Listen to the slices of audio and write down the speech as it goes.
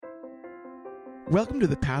Welcome to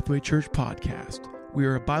the Pathway Church podcast. We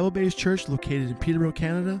are a Bible-based church located in Peterborough,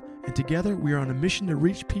 Canada, and together we are on a mission to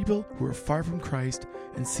reach people who are far from Christ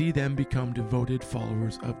and see them become devoted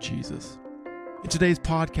followers of Jesus. In today's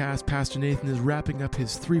podcast, Pastor Nathan is wrapping up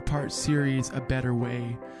his three-part series, A Better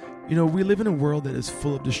Way. You know, we live in a world that is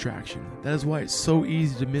full of distraction. That is why it's so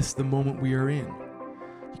easy to miss the moment we are in.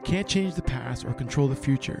 You can't change the past or control the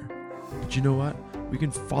future. But you know what? We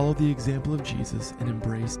can follow the example of Jesus and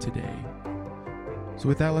embrace today. So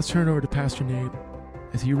with that, let's turn it over to Pastor Nate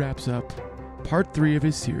as he wraps up part 3 of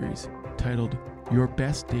his series titled, Your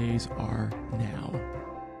Best Days Are Now.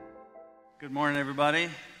 Good morning, everybody.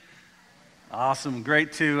 Awesome.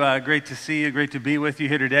 Great to see you. Great to be with you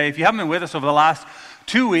here today. If you haven't been with us over the last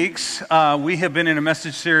 2 weeks, we have been in a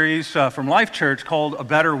message series from Life Church called A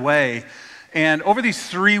Better Way. And over these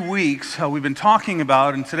 3 weeks, we've been talking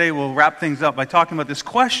about, and today we'll wrap things up by talking about this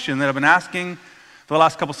question that I've been asking for the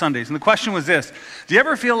last couple Sundays. And the question was this: do you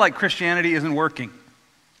ever feel like Christianity isn't working?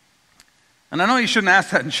 And I know you shouldn't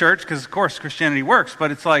ask that in church because, of course, Christianity works,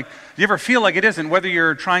 but it's like, do you ever feel like it isn't, whether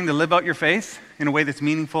you're trying to live out your faith in a way that's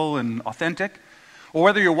meaningful and authentic, or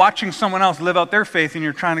whether you're watching someone else live out their faith and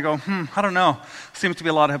you're trying to go, I don't know, seems to be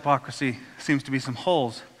a lot of hypocrisy, seems to be some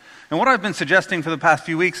holes. And what I've been suggesting for the past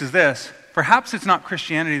few weeks is this: perhaps it's not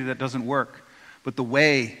Christianity that doesn't work, but the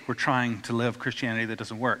way we're trying to live Christianity that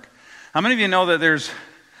doesn't work. How many of you know that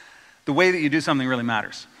the way that you do something really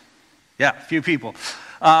matters? Yeah, a few people.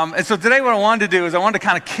 And so today what I wanted to do is I wanted to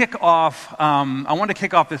kind of kick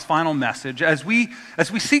off this final message as we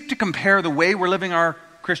seek to compare the way we're living our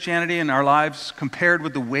Christianity and our lives compared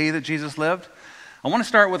with the way that Jesus lived. I want to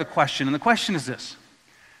start with a question, and the question is this: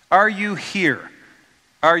 are you here?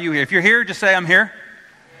 Are you here? If you're here, just say, I'm here.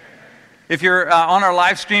 If you're on our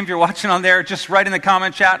live stream, if you're watching on there, just write in the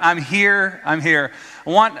comment chat, I'm here, I'm here. I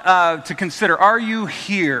want to consider, are you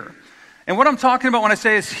here? And what I'm talking about when I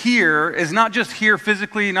say is here is not just here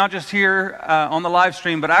physically, not just here on the live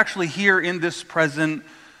stream, but actually here in this present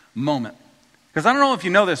moment. Because I don't know if you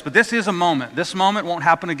know this, but this is a moment. This moment won't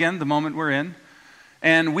happen again, the moment we're in.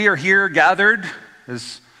 And we are here gathered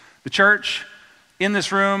as the church, in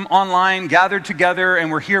this room, online, gathered together,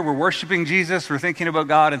 and we're here, we're worshiping Jesus, we're thinking about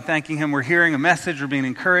God and thanking Him, we're hearing a message, we're being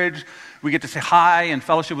encouraged, we get to say hi and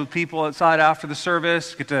fellowship with people outside after the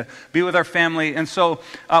service, get to be with our family, and so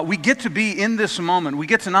we get to be in this moment. We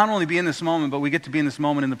get to not only be in this moment, but we get to be in this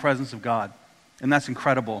moment in the presence of God, and that's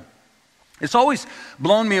incredible. It's always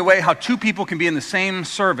blown me away how two people can be in the same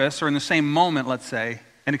service, or in the same moment, let's say,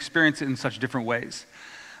 and experience it in such different ways.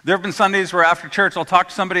 There have been Sundays where after church I'll talk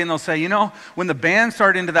to somebody and they'll say, you know, when the band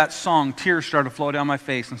started into that song, tears started to flow down my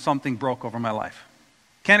face and something broke over my life.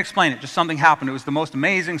 Can't explain it, just something happened. It was the most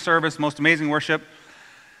amazing service, most amazing worship.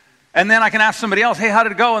 And then I can ask somebody else, hey, how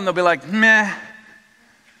did it go? And they'll be like, meh,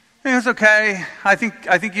 it's okay. I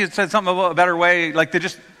think you said something about a better way. Like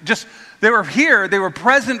they were here, they were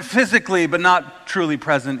present physically, but not truly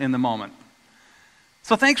present in the moment.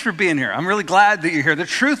 So thanks for being here. I'm really glad that you're here. The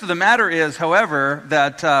truth of the matter is, however,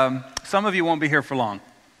 that some of you won't be here for long.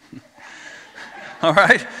 All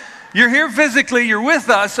right? You're here physically, you're with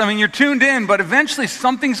us, you're tuned in, but eventually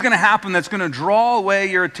something's going to happen that's going to draw away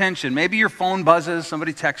your attention. Maybe your phone buzzes,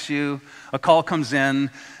 somebody texts you, a call comes in.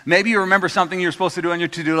 Maybe you remember something you're supposed to do on your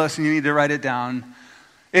to-do list and you need to write it down.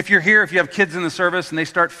 If you're here, if you have kids in the service and they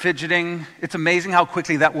start fidgeting, it's amazing how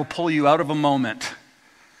quickly that will pull you out of a moment.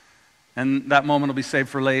 And that moment will be saved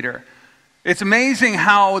for later. It's amazing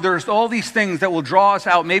how there's all these things that will draw us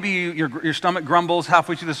out. Maybe your stomach grumbles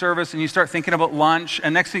halfway through the service and you start thinking about lunch,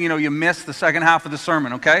 and next thing you know, you miss the second half of the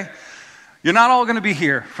sermon, okay? You're not all going to be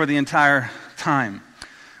here for the entire time.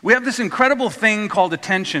 We have this incredible thing called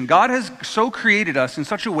attention. God has so created us in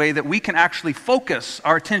such a way that we can actually focus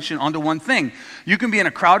our attention onto one thing. You can be in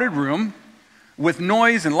a crowded room with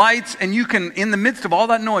noise and lights, and you can, in the midst of all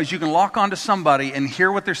that noise, you can lock onto somebody and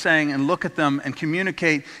hear what they're saying and look at them and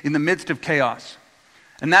communicate in the midst of chaos.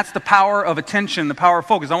 And that's the power of attention, the power of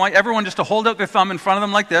focus. I want everyone just to hold out their thumb in front of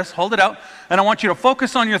them like this, hold it out, and I want you to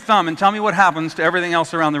focus on your thumb and tell me what happens to everything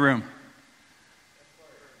else around the room.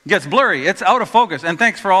 It gets blurry, it's out of focus, and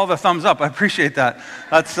thanks for all the thumbs up, I appreciate that.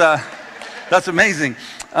 That's amazing.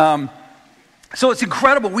 So it's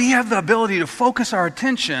incredible, we have the ability to focus our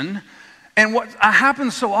attention. And what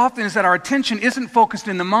happens so often is that our attention isn't focused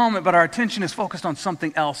in the moment, but our attention is focused on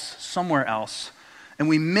something else, somewhere else. And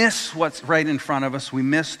we miss what's right in front of us. We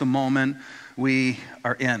miss the moment we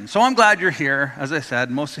are in. So I'm glad you're here. As I said,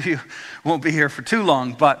 most of you won't be here for too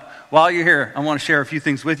long, but while you're here, I want to share a few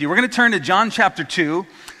things with you. We're going to turn to John chapter 2,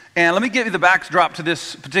 and let me give you the backdrop to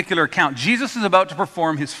this particular account. Jesus is about to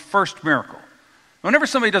perform his first miracle. Whenever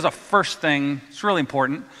somebody does a first thing, it's really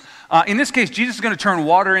important. In this case, Jesus is going to turn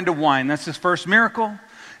water into wine. That's his first miracle.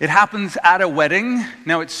 It happens at a wedding.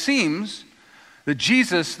 Now, it seems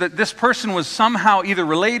that this person was somehow either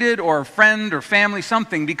related or a friend or family,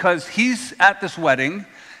 something, because he's at this wedding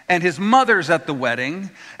and his mother's at the wedding.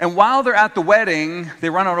 And while they're at the wedding, they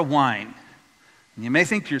run out of wine. And you may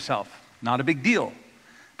think to yourself, not a big deal.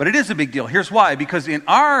 But it is a big deal. Here's why. Because in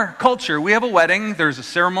our culture, we have a wedding, there's a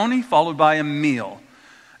ceremony followed by a meal.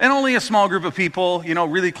 And only a small group of people,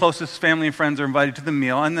 really closest family and friends are invited to the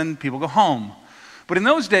meal, and then people go home. But in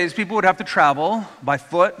those days, people would have to travel by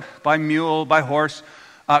foot, by mule, by horse,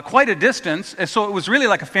 quite a distance. And so it was really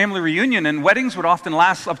like a family reunion, and weddings would often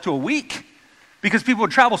last up to a week because people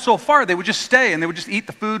would travel so far, they would just stay, and they would just eat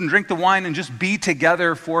the food and drink the wine and just be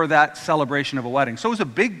together for that celebration of a wedding. So it was a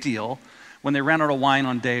big deal when they ran out of wine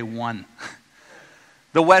on day one.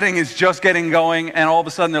 The wedding is just getting going, and all of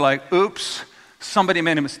a sudden they're like, oops, somebody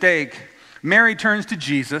made a mistake. Mary turns to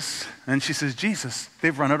Jesus, and she says, Jesus,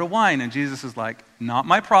 they've run out of wine. And Jesus is like, not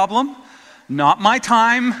my problem, not my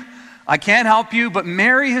time. I can't help you. But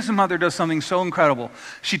Mary, his mother, does something so incredible.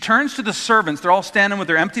 She turns to the servants. They're all standing with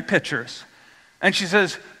their empty pitchers. And she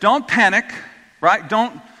says, don't panic, right?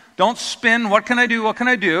 Don't spin. What can I do? What can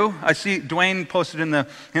I do? I see Dwayne posted in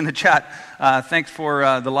the chat. Thanks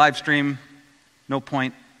for the live stream. No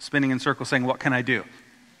point spinning in circles saying, what can I do?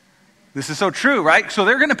 This is so true, right? So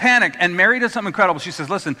they're going to panic, and Mary does something incredible. She says,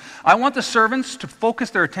 listen, I want the servants to focus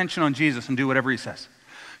their attention on Jesus and do whatever he says.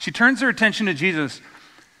 She turns their attention to Jesus.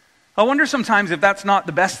 I wonder sometimes if that's not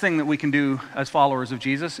the best thing that we can do as followers of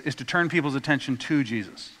Jesus, is to turn people's attention to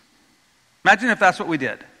Jesus. Imagine if that's what we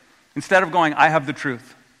did. Instead of going, I have the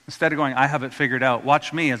truth. Instead of going, I have it figured out.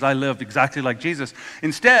 Watch me as I live exactly like Jesus.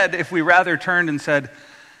 Instead, if we rather turned and said,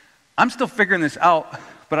 I'm still figuring this out,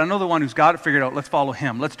 but I know the one who's got it figured out. Let's follow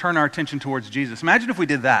him. Let's turn our attention towards Jesus. Imagine if we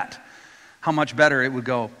did that, how much better it would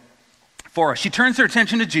go for us. She turns her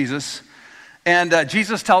attention to Jesus, and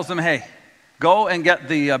Jesus tells them, hey, go and get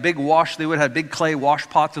the big wash. They would have big clay wash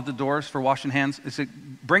pots at the doors for washing hands. He said,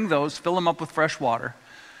 bring those, fill them up with fresh water,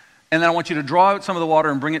 and then I want you to draw out some of the water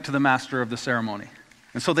and bring it to the master of the ceremony.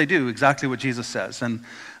 And so they do exactly what Jesus says. And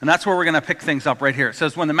that's where we're going to pick things up right here. It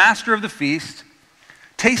says, when the master of the feast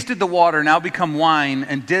tasted the water now become wine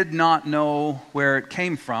and did not know where it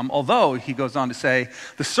came from, although, he goes on to say,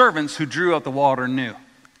 the servants who drew out the water knew.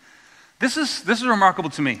 This is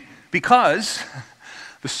remarkable to me because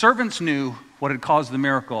the servants knew what had caused the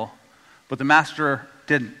miracle, but the master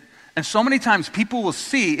didn't. And so many times people will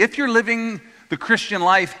see, if you're living the Christian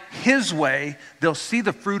life his way, they'll see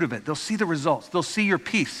the fruit of it. They'll see the results. They'll see your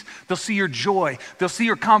peace. They'll see your joy. They'll see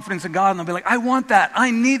your confidence in God, and they'll be like, I want that.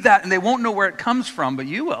 I need that. And they won't know where it comes from, but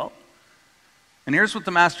you will. And here's what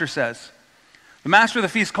the master says. The master of the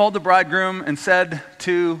feast called the bridegroom and said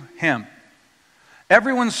to him,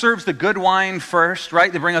 everyone serves the good wine first,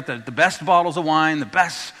 right? They bring out the best bottles of wine, the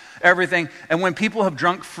best everything. And when people have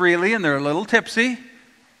drunk freely and they're a little tipsy,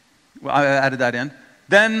 well, I added that in,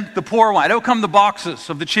 then the poor wine. Out come the boxes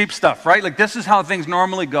of the cheap stuff, right? Like this is how things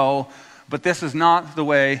normally go, but this is not the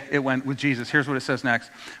way it went with Jesus. Here's what it says next.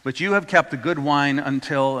 But you have kept the good wine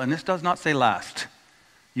until, and this does not say last,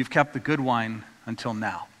 you've kept the good wine until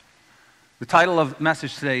now. The title of the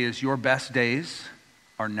message today is Your Best Days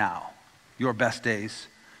Are Now. Your best days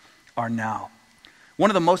are now. One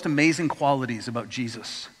of the most amazing qualities about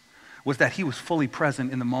Jesus was that he was fully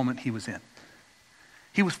present in the moment he was in.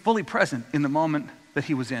 He was fully present in the moment that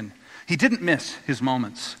he was in. He didn't miss his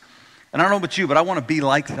moments. And I don't know about you, but I want to be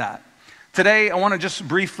like that. Today, I want to just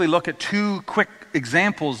briefly look at two quick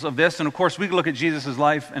examples of this. And of course, we look at Jesus'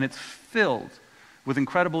 life, and it's filled with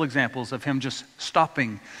incredible examples of him just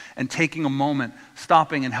stopping and taking a moment,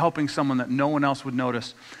 stopping and helping someone that no one else would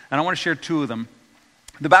notice. And I want to share two of them.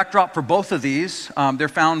 The backdrop for both of these, they're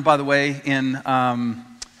found, by the way, in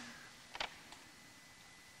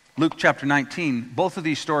Luke chapter 19, both of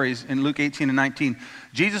these stories in Luke 18 and 19,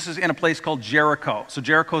 Jesus is in a place called Jericho. So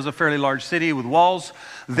Jericho is a fairly large city with walls.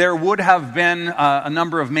 There would have been a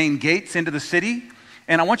number of main gates into the city.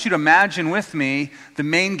 And I want you to imagine with me the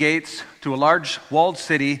main gates to a large walled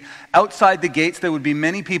city. Outside the gates, there would be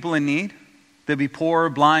many people in need. There'd be poor,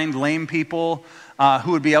 blind, lame people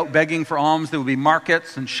who would be out begging for alms. There would be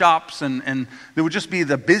markets and shops, and there would just be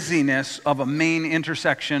the busyness of a main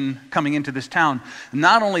intersection coming into this town.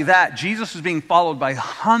 Not only that, Jesus is being followed by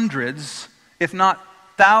hundreds, if not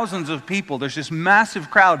thousands of people. There's this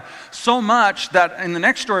massive crowd, so much that in the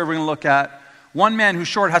next story we're going to look at, one man who's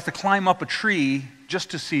short has to climb up a tree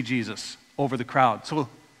just to see Jesus over the crowd. So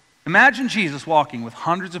imagine Jesus walking with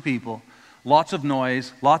hundreds of people Lots of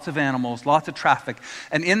noise, lots of animals, lots of traffic.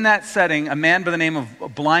 And in that setting, a man by the name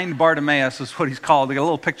of Blind Bartimaeus is what he's called. They got a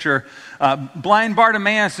little picture. Blind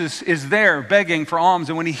Bartimaeus is there begging for alms.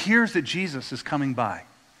 And when he hears that Jesus is coming by,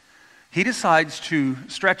 he decides to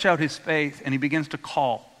stretch out his faith and he begins to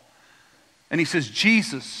call. And he says,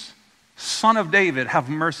 Jesus, Son of David, have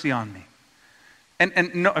mercy on me.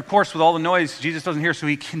 And no, of course, with all the noise, Jesus doesn't hear, so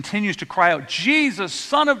he continues to cry out, Jesus,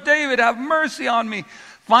 Son of David, have mercy on me.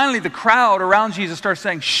 Finally, the crowd around Jesus starts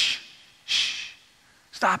saying, shh, shh,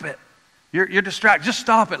 stop it. You're distracted. Just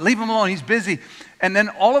stop it. Leave him alone. He's busy. And then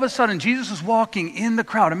all of a sudden, Jesus is walking in the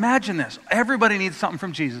crowd. Imagine this. Everybody needs something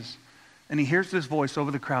from Jesus. And he hears this voice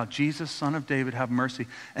over the crowd, Jesus, Son of David, have mercy.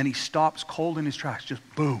 And he stops cold in his tracks. Just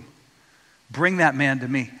boom. Bring that man to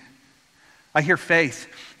me. I hear faith.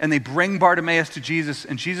 And they bring Bartimaeus to Jesus.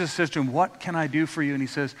 And Jesus says to him, what can I do for you? And he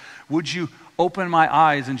says, would you open my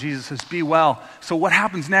eyes? And Jesus says, be well. So what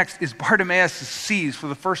happens next is Bartimaeus sees for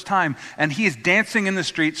the first time. And he is dancing in the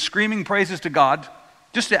streets, screaming praises to God,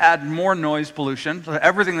 just to add more noise pollution to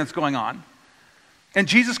everything that's going on. And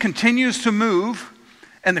Jesus continues to move.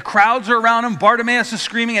 And the crowds are around him. Bartimaeus is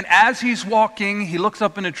screaming. And as he's walking, he looks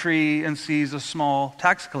up in a tree and sees a small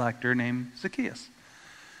tax collector named Zacchaeus.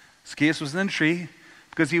 Zacchaeus was in the tree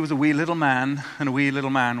because he was a wee little man, and a wee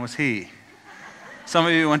little man was he. Some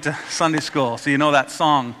of you went to Sunday school, so you know that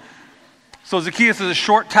song. So Zacchaeus is a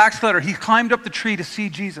short tax collector. He climbed up the tree to see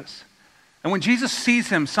Jesus. And when Jesus sees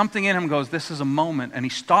him, something in him goes, this is a moment. And he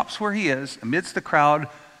stops where he is amidst the crowd.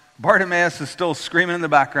 Bartimaeus is still screaming in the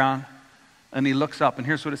background. And he looks up, and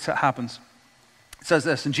here's what happens. It says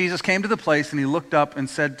this, and Jesus came to the place, and he looked up and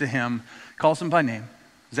said to him, calls him by name,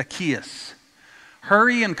 Zacchaeus,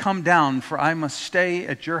 hurry and come down, for I must stay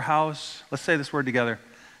at your house. Let's say this word together.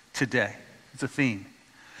 Today. It's a theme.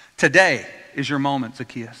 Today is your moment,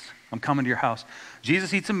 Zacchaeus. I'm coming to your house.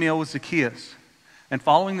 Jesus eats a meal with Zacchaeus. And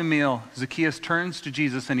following the meal, Zacchaeus turns to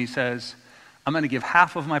Jesus and he says, I'm going to give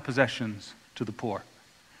half of my possessions to the poor.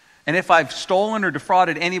 And if I've stolen or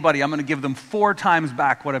defrauded anybody, I'm going to give them 4 times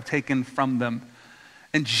back what I've taken from them.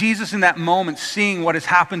 And Jesus, in that moment, seeing what has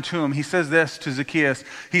happened to him, he says this to Zacchaeus.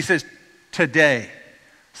 He says, today,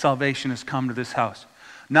 salvation has come to this house.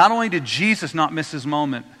 Not only did Jesus not miss his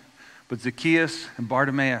moment, but Zacchaeus and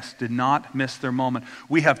Bartimaeus did not miss their moment.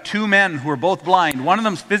 We have 2 men who are both blind. One of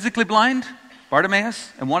them is physically blind,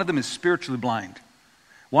 Bartimaeus, and one of them is spiritually blind.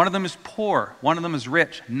 One of them is poor. One of them is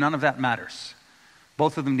rich. None of that matters.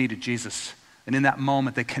 Both of them needed Jesus. And in that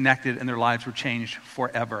moment, they connected and their lives were changed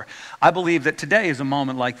forever. I believe that today is a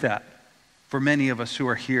moment like that for many of us who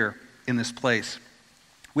are here in this place.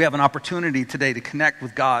 We have an opportunity today to connect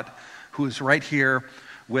with God who is right here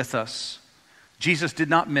with us. Jesus did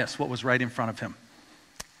not miss what was right in front of him.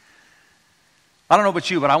 I don't know about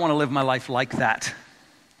you, but I want to live my life like that.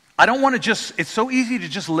 I don't want to it's so easy to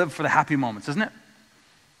just live for the happy moments, isn't it?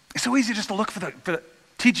 It's so easy just to look for the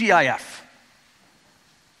TGIF.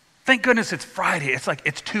 Thank goodness it's Friday. It's like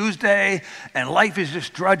it's Tuesday and life is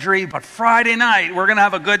just drudgery, but Friday night we're going to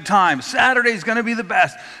have a good time. Saturday's going to be the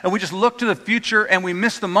best. And we just look to the future and we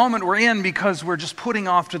miss the moment we're in because we're just putting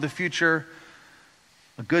off to the future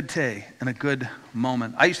a good day and a good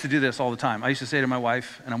moment. I used to do this all the time. I used to say to my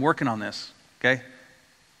wife, and I'm working on this, okay?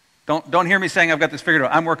 Don't hear me saying I've got this figured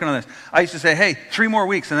out. I'm working on this. I used to say, hey, 3 more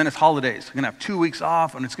weeks and then it's holidays. I'm going to have 2 weeks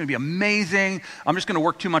off and it's going to be amazing. I'm just going to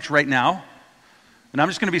work too much right now. And I'm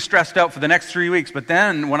just going to be stressed out for the next 3 weeks. But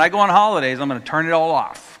then when I go on holidays, I'm going to turn it all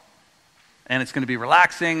off. And it's going to be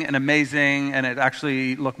relaxing and amazing. And it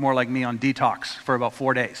actually looked more like me on detox for about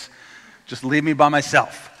 4 days. Just leave me by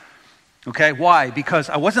myself. Okay, why? Because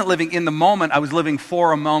I wasn't living in the moment. I was living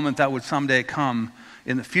for a moment that would someday come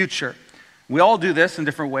in the future. We all do this in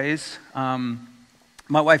different ways.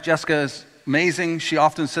 My wife Jessica is amazing. She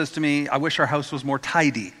often says to me, I wish our house was more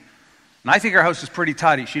tidy. And I think our house is pretty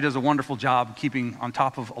tidy. She does a wonderful job keeping on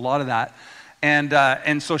top of a lot of that.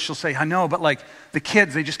 And so she'll say, I know, but like the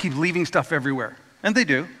kids, they just keep leaving stuff everywhere. And they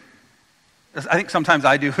do. I think sometimes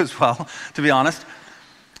I do as well, to be honest.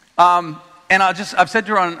 And I've said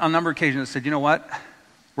to her on a number of occasions, I said, you know what?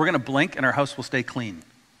 We're going to blink and our house will stay clean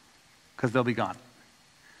because they'll be gone.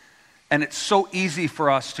 And it's so easy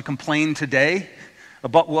for us to complain today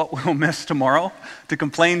about what we'll miss tomorrow, to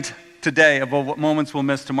complain today about what moments we'll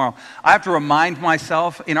miss tomorrow. I have to remind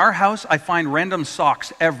myself, in our house, I find random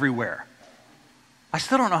socks everywhere. I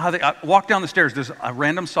still don't know how I walk down the stairs, there's a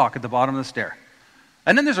random sock at the bottom of the stair.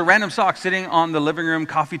 And then there's a random sock sitting on the living room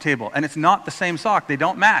coffee table, and it's not the same sock. They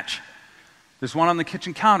don't match. There's one on the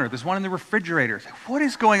kitchen counter. There's one in the refrigerator. What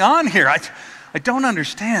is going on here? I don't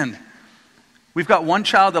understand. We've got one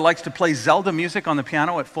child that likes to play Zelda music on the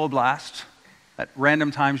piano at full blast. at random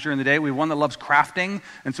times during the day. We have one that loves crafting,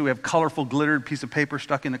 and so we have colorful glittered piece of paper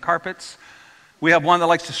stuck in the carpets. We have one that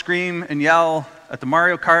likes to scream and yell at the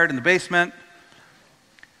Mario Kart in the basement.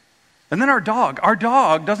 And then our dog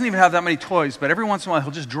doesn't even have that many toys, but every once in a while he'll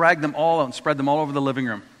just drag them all out and spread them all over the living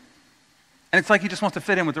room. And it's like he just wants to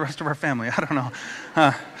fit in with the rest of our family. I don't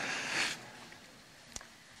know.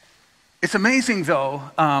 It's amazing, though,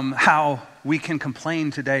 how we can complain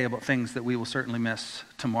today about things that we will certainly miss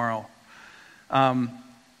tomorrow.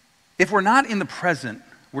 If we're not in the present,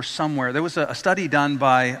 we're somewhere. There was a study done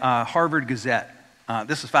by Harvard Gazette.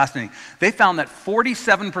 This is fascinating. They found that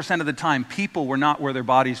 47% of the time, people were not where their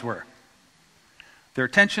bodies were. Their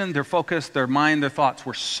attention, their focus, their mind, their thoughts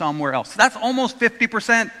were somewhere else. That's almost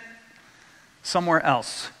 50% somewhere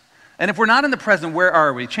else. And if we're not in the present, where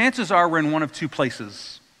are we? Chances are we're in one of two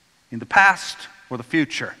places, in the past or the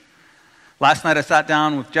future. Last night I sat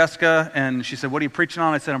down with Jessica and she said, "What are you preaching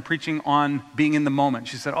on?" I said, "I'm preaching on being in the moment."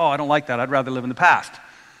 She said, "Oh, I don't like that. I'd rather live in the past."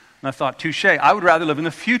 And I thought, touche, I would rather live in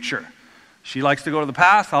the future. She likes to go to the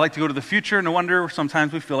past, I like to go to the future. No wonder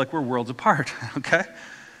sometimes we feel like we're worlds apart, okay?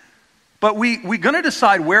 But we're going to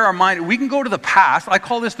decide where our mind, we can go to the past. I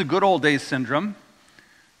call this the good old days syndrome,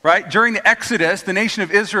 right? During the Exodus, the nation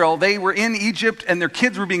of Israel, they were in Egypt and their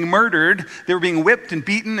kids were being murdered. They were being whipped and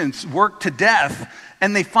beaten and worked to death.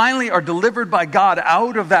 And they finally are delivered by God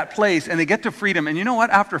out of that place and they get to freedom. And you know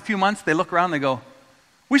what? After a few months, they look around and they go,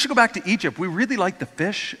 "We should go back to Egypt. We really like the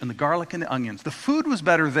fish and the garlic and the onions. The food was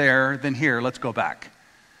better there than here. Let's go back."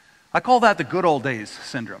 I call that the good old days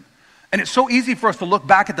syndrome. And it's so easy for us to look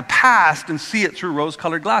back at the past and see it through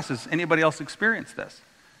rose-colored glasses. Anybody else experience this?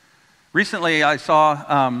 Recently I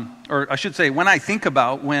saw, or I should say, when I think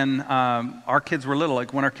about when our kids were little,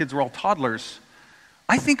 like when our kids were all toddlers,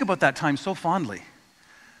 I think about that time so fondly.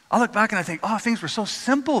 I look back and I think, oh, things were so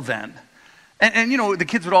simple then. And you know, the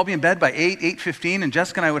kids would all be in bed by 8:15, and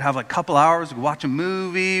Jessica and I would have like a couple hours, we could watch a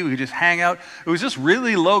movie, we could just hang out. It was just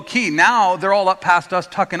really low-key. Now they're all up past us,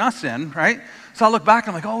 tucking us in, right? So I look back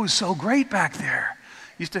and I'm like, oh, it was so great back there.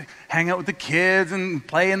 Used to hang out with the kids and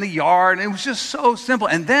play in the yard, and it was just so simple.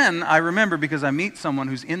 And then I remember, because I meet someone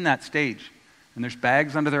who's in that stage, and there's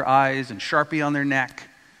bags under their eyes and Sharpie on their neck,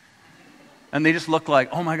 and they just look like,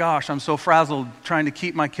 oh my gosh, I'm so frazzled trying to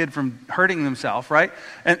keep my kid from hurting themselves, right?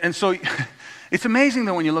 And so it's amazing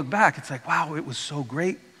that when you look back, it's like, wow, it was so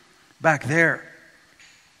great back there.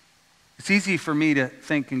 It's easy for me to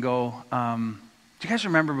think and go, do you guys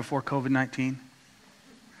remember before COVID-19?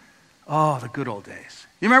 Oh, the good old days.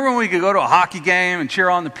 You remember when we could go to a hockey game and cheer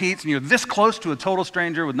on the Petes and you're this close to a total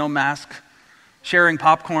stranger with no mask, sharing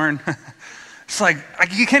popcorn? It's like,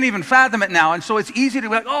 you can't even fathom it now. And so it's easy to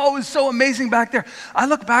be like, oh, it was so amazing back there. I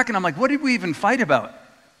look back and I'm like, what did we even fight about?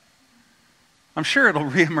 I'm sure it'll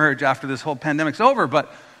reemerge after this whole pandemic's over,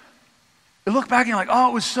 but you look back and you're like, oh,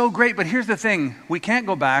 it was so great. But here's the thing. We can't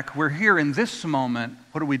go back. We're here in this moment.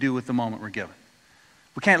 What do we do with the moment we're given?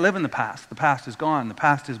 We can't live in the past. The past is gone. The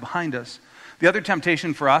past is behind us. The other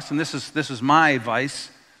temptation for us, and this is my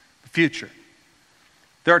advice, the future.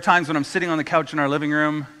 There are times when I'm sitting on the couch in our living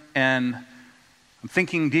room and I'm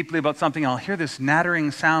thinking deeply about something. I'll hear this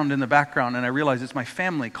nattering sound in the background and I realize it's my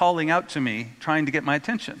family calling out to me, trying to get my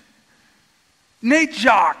attention. Nate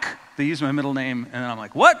Jock! They use my middle name and I'm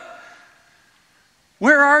like, what?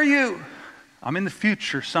 Where are you? I'm in the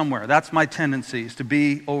future somewhere. That's my tendency, is to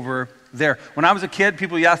be over there. When I was a kid,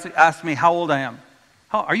 people asked me how old I am.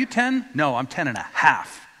 Are you 10? No, I'm 10 and a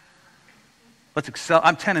half. Let's excel.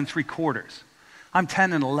 I'm 10 and 3/4. I'm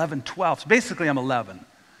 10 and 11, 12. So basically I'm 11.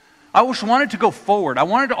 I always wanted to go forward. I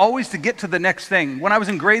wanted to always to get to the next thing. When I was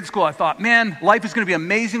in grade school, I thought, man, life is going to be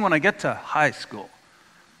amazing when I get to high school.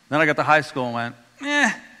 Then I got to high school and went,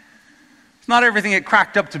 it's not everything it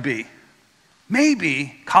cracked up to be.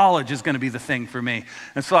 Maybe college is going to be the thing for me.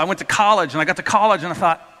 And so I went to college, and I got to college, and I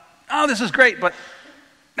thought, oh, this is great, but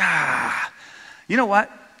you know what?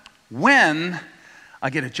 When I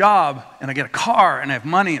get a job, and I get a car, and I have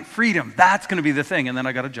money and freedom, that's going to be the thing. And then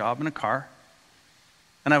I got a job and a car,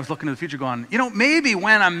 and I was looking to the future going, maybe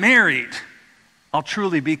when I'm married, I'll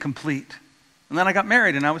truly be complete. And then I got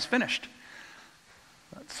married, and I was finished.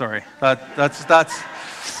 Sorry, that's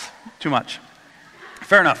too much.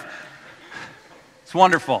 Fair enough. It's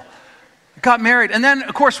wonderful. I got married, and then,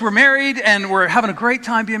 of course, we're married, and we're having a great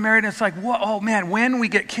time being married, and it's like, oh, man, when we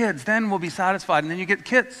get kids, then we'll be satisfied, and then you get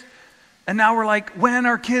kids. And now we're like, when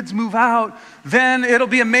our kids move out, then it'll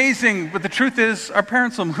be amazing. But the truth is, our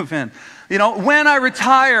parents will move in. When I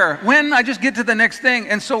retire, when I just get to the next thing.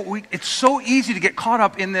 And so it's so easy to get caught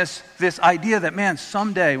up in this idea that, man,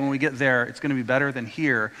 someday when we get there, it's going to be better than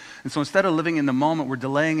here. And so instead of living in the moment, we're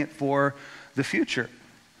delaying it for the future.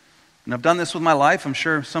 And I've done this with my life. I'm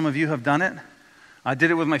sure some of you have done it. I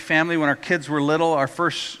did it with my family when our kids were little. Our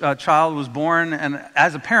first child was born. And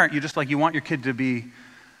as a parent, you want your kid to be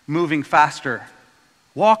moving faster.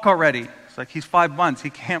 Walk already. It's like, he's 5 months. He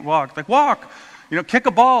can't walk. It's like, walk. Kick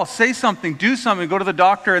a ball. Say something. Do something. Go to the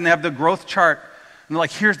doctor and they have the growth chart. And they're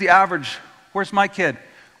like, here's the average. Where's my kid?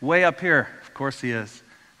 Way up here. Of course he is.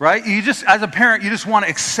 Right? As a parent, you just want to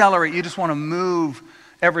accelerate. You just want to move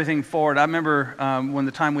everything forward. I remember when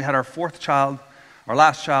the time we had our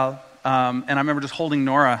last child, and I remember just holding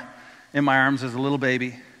Nora in my arms as a little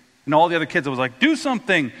baby. And all the other kids, I was like, do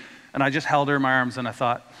something. And I just held her in my arms and I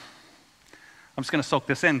thought, I'm just going to soak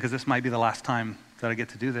this in because this might be the last time that I get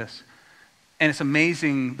to do this. And it's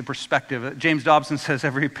amazing the perspective. James Dobson says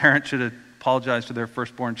every parent should apologize to their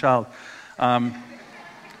firstborn child.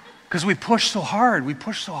 Because we push so hard. We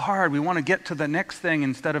want to get to the next thing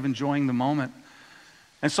instead of enjoying the moment.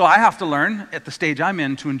 And so I have to learn at the stage I'm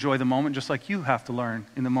in to enjoy the moment, just like you have to learn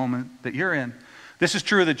in the moment that you're in. This is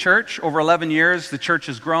true of the church. Over 11 years, the church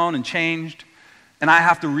has grown and changed. And I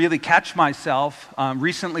have to really catch myself.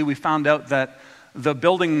 Recently, we found out that the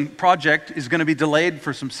building project is going to be delayed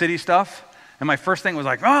for some city stuff. And my first thing was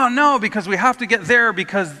like, oh no, because we have to get there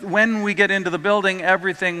because when we get into the building,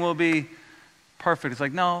 everything will be perfect. It's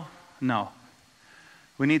like, no.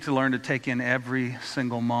 We need to learn to take in every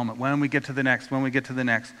single moment. When we get to the next. I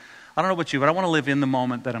don't know about you, but I want to live in the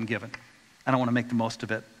moment that I'm given. And I want to make the most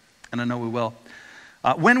of it. And I know we will.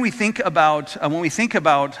 When we think about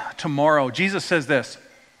tomorrow, Jesus says this.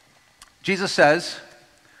 Jesus says,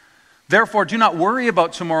 therefore, do not worry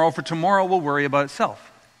about tomorrow, for tomorrow will worry about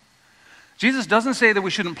itself. Jesus doesn't say that we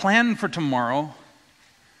shouldn't plan for tomorrow.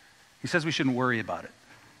 He says we shouldn't worry about it.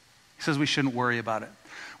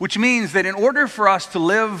 Which means that in order for us to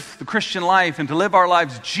live the Christian life and to live our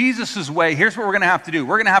lives Jesus' way, here's what we're going to have to do.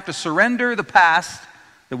 We're going to have to surrender the past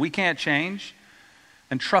that we can't change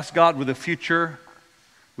and trust God with a future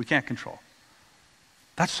we can't control.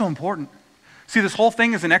 That's so important. See, this whole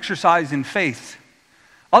thing is an exercise in faith.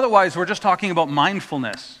 Otherwise, we're just talking about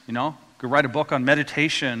mindfulness, Go write a book on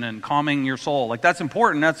meditation and calming your soul. Like, that's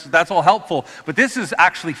important. That's all helpful. But this is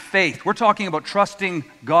actually faith. We're talking about trusting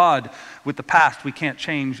God with the past we can't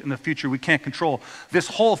change and the future we can't control. This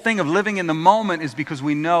whole thing of living in the moment is because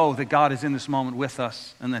we know that God is in this moment with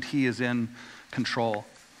us and that He is in control.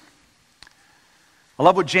 I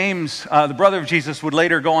love what James, the brother of Jesus, would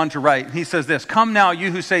later go on to write. He says this, come now,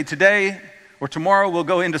 you who say today or tomorrow we'll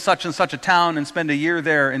go into such and such a town and spend a year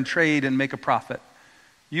there and trade and make a profit.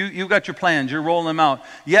 You've got your plans, you're rolling them out.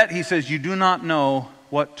 Yet, he says, you do not know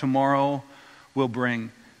what tomorrow will bring.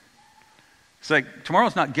 It's like,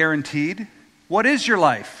 tomorrow's not guaranteed. What is your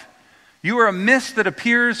life? You are a mist that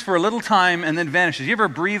appears for a little time and then vanishes. You ever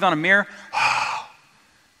breathe on a mirror?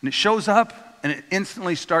 And it shows up and it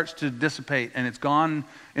instantly starts to dissipate and it's gone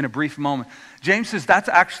in a brief moment. James says that's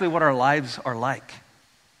actually what our lives are like.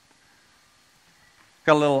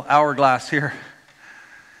 Got a little hourglass here.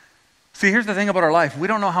 See, here's the thing about our life. We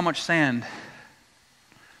don't know how much sand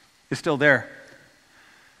is still there.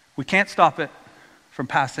 We can't stop it from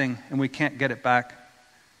passing, and we can't get it back.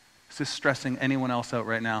 Is this stressing anyone else out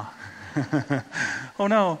right now? Oh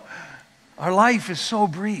no. Our life is so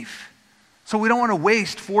brief. So we don't want to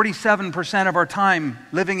waste 47% of our time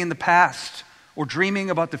living in the past or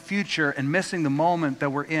dreaming about the future and missing the moment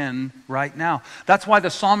that we're in right now. That's why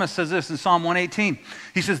the psalmist says this in Psalm 118.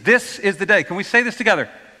 He says, this is the day. Can we say this together?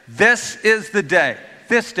 This is the day,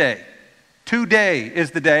 this day, today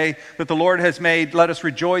is the day that the Lord has made. Let us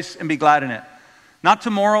rejoice and be glad in it. Not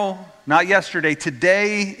tomorrow, not yesterday.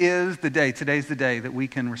 Today is the day. Today's the day that we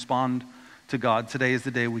can respond to God. Today is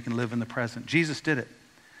the day we can live in the present. Jesus did it.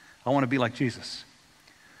 I want to be like Jesus.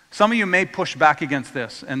 Some of you may push back against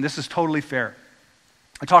this, and this is totally fair.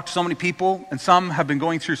 I talk to so many people, and some have been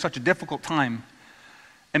going through such a difficult time.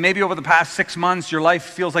 And maybe over the past 6 months, your life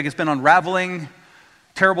feels like it's been unraveling.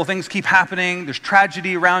 Terrible things keep happening. There's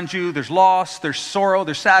tragedy around you. There's loss. There's sorrow.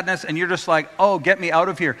 There's sadness. And you're just like, oh, get me out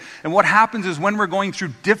of here. And what happens is when we're going through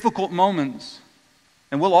difficult moments,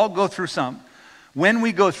 and we'll all go through some, when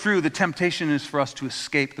we go through, the temptation is for us to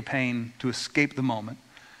escape the pain, to escape the moment.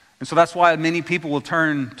 And so that's why many people will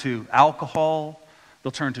turn to alcohol.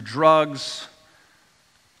 They'll turn to drugs,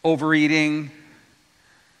 overeating.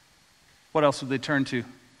 What else would they turn to?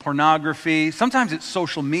 Pornography. Sometimes it's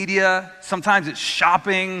social media. Sometimes it's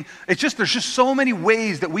shopping. There's just so many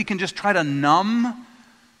ways that we can just try to numb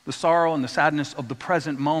the sorrow and the sadness of the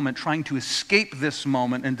present moment, trying to escape this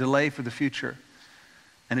moment and delay for the future.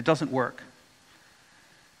 And it doesn't work.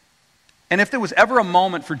 And if there was ever a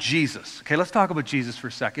moment for Jesus, okay, let's talk about Jesus for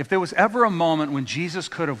a sec. If there was ever a moment when Jesus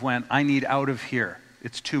could have went, I need out of here.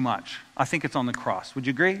 it's too much. I think it's on the cross. Would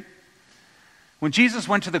you agree? When Jesus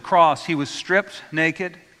went to the cross, he was stripped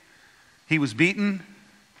naked. He was beaten.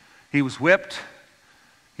 He was whipped.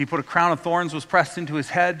 He put a crown of thorns was pressed into his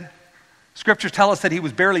head. Scriptures tell us that he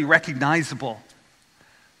was barely recognizable.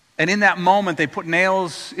 And in that moment, they put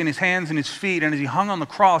nails in his hands and his feet. And as he hung on the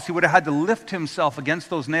cross, he would have had to lift himself against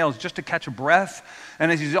those nails just to catch a breath.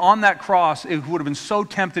 And as he's on that cross, he would have been so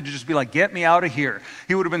tempted to just be like, get me out of here.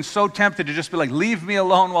 He would have been so tempted to just be like, leave me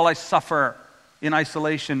alone while I suffer in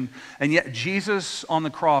isolation. And yet Jesus on the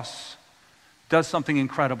cross does something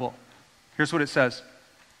incredible. Here's what it says.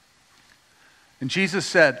 And Jesus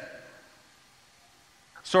said,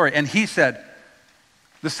 and he said,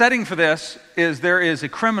 the setting for this is there is a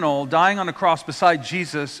criminal dying on a cross beside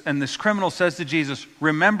Jesus, and this criminal says to Jesus,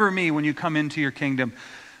 remember me when you come into your kingdom.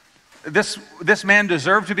 This man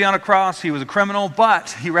deserved to be on a cross. He was a criminal,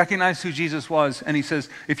 but he recognized who Jesus was, and he says,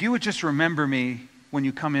 if you would just remember me when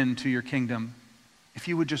you come into your kingdom, if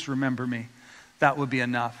you would just remember me, that would be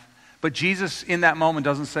enough. But Jesus in that moment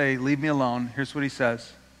doesn't say, leave me alone. Here's what he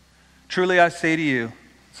says. Truly I say to you,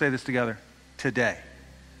 say this together, today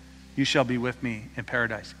you shall be with me in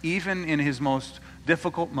paradise. Even in his most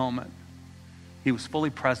difficult moment, he was fully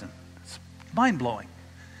present. It's mind-blowing.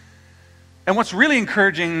 And what's really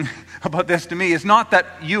encouraging about this to me is not that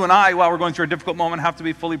you and I, while we're going through a difficult moment, have to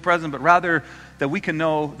be fully present, but rather that we can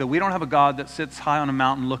know that we don't have a God that sits high on a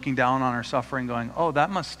mountain looking down on our suffering going, oh, that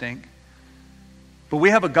must stink. But we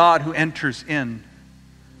have a God who enters in,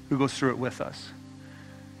 who goes through it with us.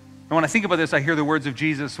 And when I think about this, I hear the words of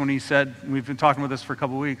Jesus when he said, and we've been talking about this for a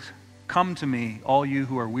couple of weeks, come to me, all you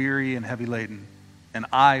who are weary and heavy laden, and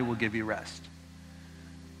I will give you rest.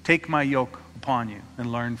 Take my yoke upon you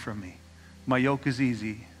and learn from me. My yoke is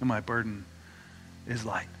easy and my burden is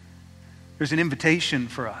light. There's an invitation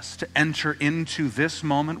for us to enter into this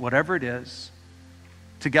moment, whatever it is,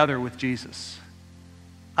 together with Jesus.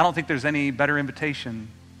 I don't think there's any better invitation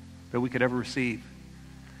that we could ever receive.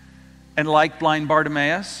 And like blind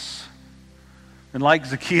Bartimaeus, and like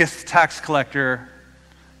Zacchaeus, the tax collector,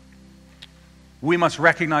 we must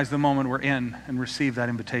recognize the moment we're in and receive that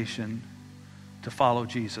invitation to follow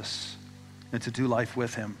Jesus and to do life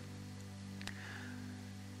with him.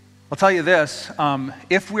 I'll tell you this,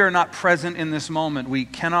 if we are not present in this moment, we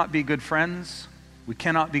cannot be good friends, we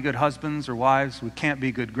cannot be good husbands or wives, we can't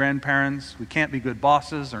be good grandparents, we can't be good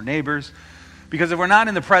bosses or neighbors, because if we're not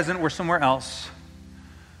in the present, we're somewhere else.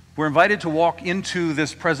 We're invited to walk into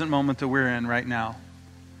this present moment that we're in right now,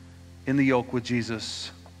 in the yoke with Jesus,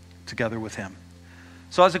 together with him.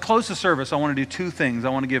 So as I close the service, I want to do two things. I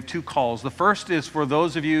want to give two calls. The first is for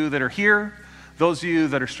those of you that are here, those of you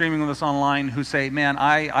that are streaming with us online who say, man,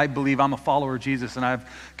 I believe I'm a follower of Jesus and I've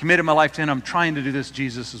committed my life to him. I'm trying to do this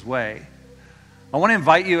Jesus' way. I want to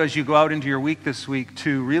invite you as you go out into your week this week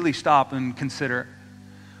to really stop and consider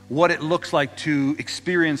what it looks like to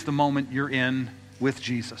experience the moment you're in with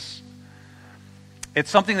Jesus. It's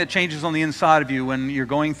something that changes on the inside of you when you're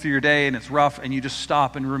going through your day and it's rough and you just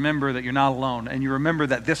stop and remember that you're not alone and you remember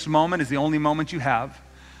that this moment is the only moment you have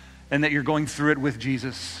and that you're going through it with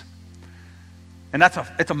Jesus. And it's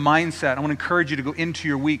a mindset. I want to encourage you to go into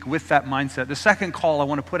your week with that mindset. The second call I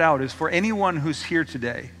want to put out is for anyone who's here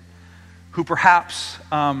today who perhaps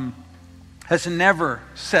has never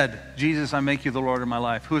said, Jesus, I make you the Lord of my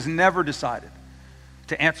life, who has never decided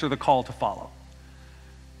to answer the call to follow.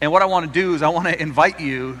 And what I want to do is I want to invite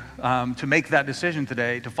you to make that decision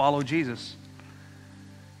today to follow Jesus.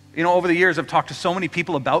 You know, over the years, I've talked to so many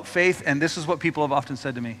people about faith, and this is what people have often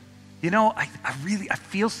said to me. You know, I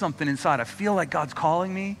feel something inside. I feel like God's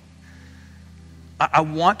calling me. I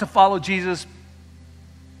want to follow Jesus,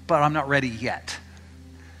 but I'm not ready yet.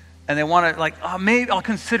 And they want to maybe I'll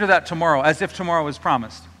consider that tomorrow, as if tomorrow was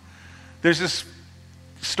promised. There's this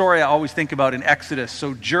story I always think about in Exodus.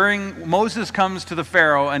 So Moses comes to the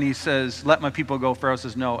Pharaoh and he says, let my people go. Pharaoh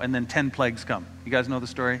says no, and then 10 plagues come. You guys know the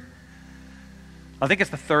story? I think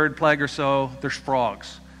it's the third plague or so. There's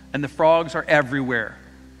frogs, and the frogs are everywhere.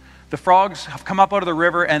 The frogs have come up out of the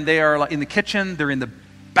river, and they are in the kitchen, they're in the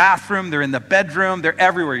bathroom, they're in the bedroom, they're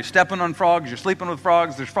everywhere. You're stepping on frogs, you're sleeping with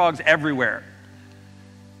frogs, there's frogs everywhere.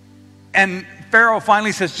 And Pharaoh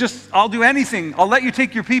finally says, I'll do anything. I'll let you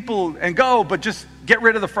take your people and go, but just get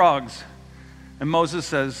rid of the frogs. And Moses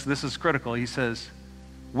says, this is critical. He says,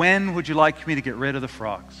 when would you like me to get rid of the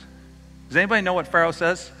frogs? Does anybody know what Pharaoh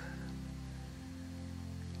says?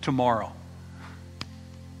 Tomorrow.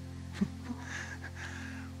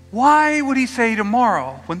 Why would he say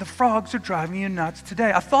tomorrow when the frogs are driving you nuts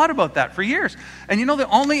today? I've thought about that for years. And you know, the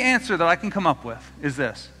only answer that I can come up with is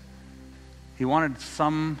this. He wanted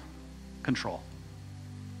some control.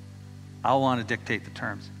 I'll want to dictate the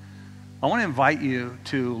terms. I want to invite you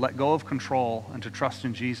to let go of control and to trust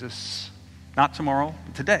in Jesus, not tomorrow,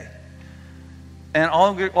 but today. And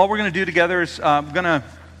all we're going to do together is I'm going to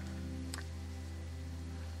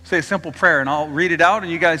say a simple prayer, and I'll read it out,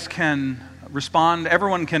 and you guys can respond.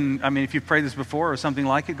 Everyone can, if you've prayed this before or something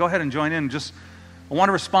like it, go ahead and join in. I want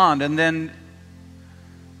to respond. And then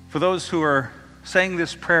for those who are saying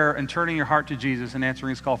this prayer and turning your heart to Jesus and answering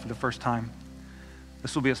his call for the first time,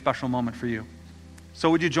 this will be a special moment for you. So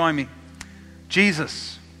would you join me?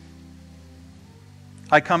 Jesus,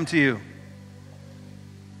 I come to you.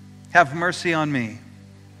 Have mercy on me,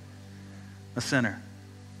 a sinner.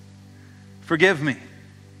 Forgive me.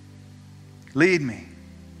 Lead me.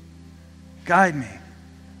 Guide me.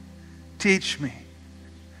 Teach me.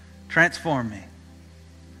 Transform me.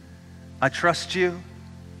 I trust you,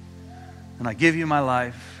 and I give you my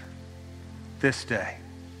life this day.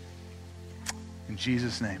 In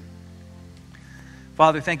Jesus' name.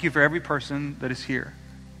 Father, thank you for every person that is here.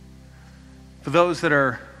 For those that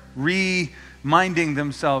are reminding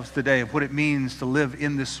themselves today of what it means to live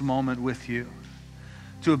in this moment with you.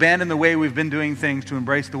 To abandon the way we've been doing things, to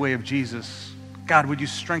embrace the way of Jesus. God, would you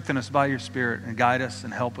strengthen us by your Spirit and guide us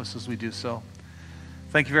and help us as we do so.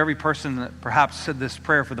 Thank you for every person that perhaps said this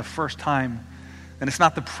prayer for the first time. And it's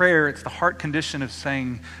not the prayer, it's the heart condition of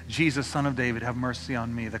saying, Jesus, Son of David, have mercy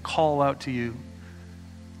on me. The call out to you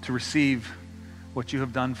to receive what you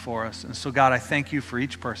have done for us. And so, God, I thank you for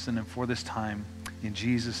each person and for this time. In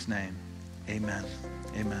Jesus' name, amen.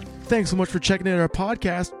 Amen. Thanks so much for checking out our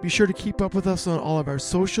podcast. Be sure to keep up with us on all of our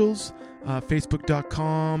socials,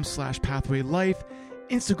 facebook.com/pathwaylife,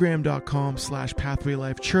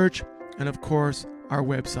 instagram.com/pathwaylifechurch, and of course, our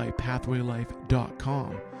website,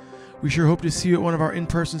 pathwaylife.com. We sure hope to see you at one of our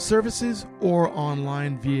in-person services or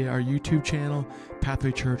online via our YouTube channel,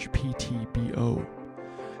 Pathway Church PTBO.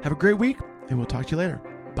 Have a great week, and we'll talk to you later.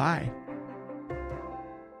 Bye.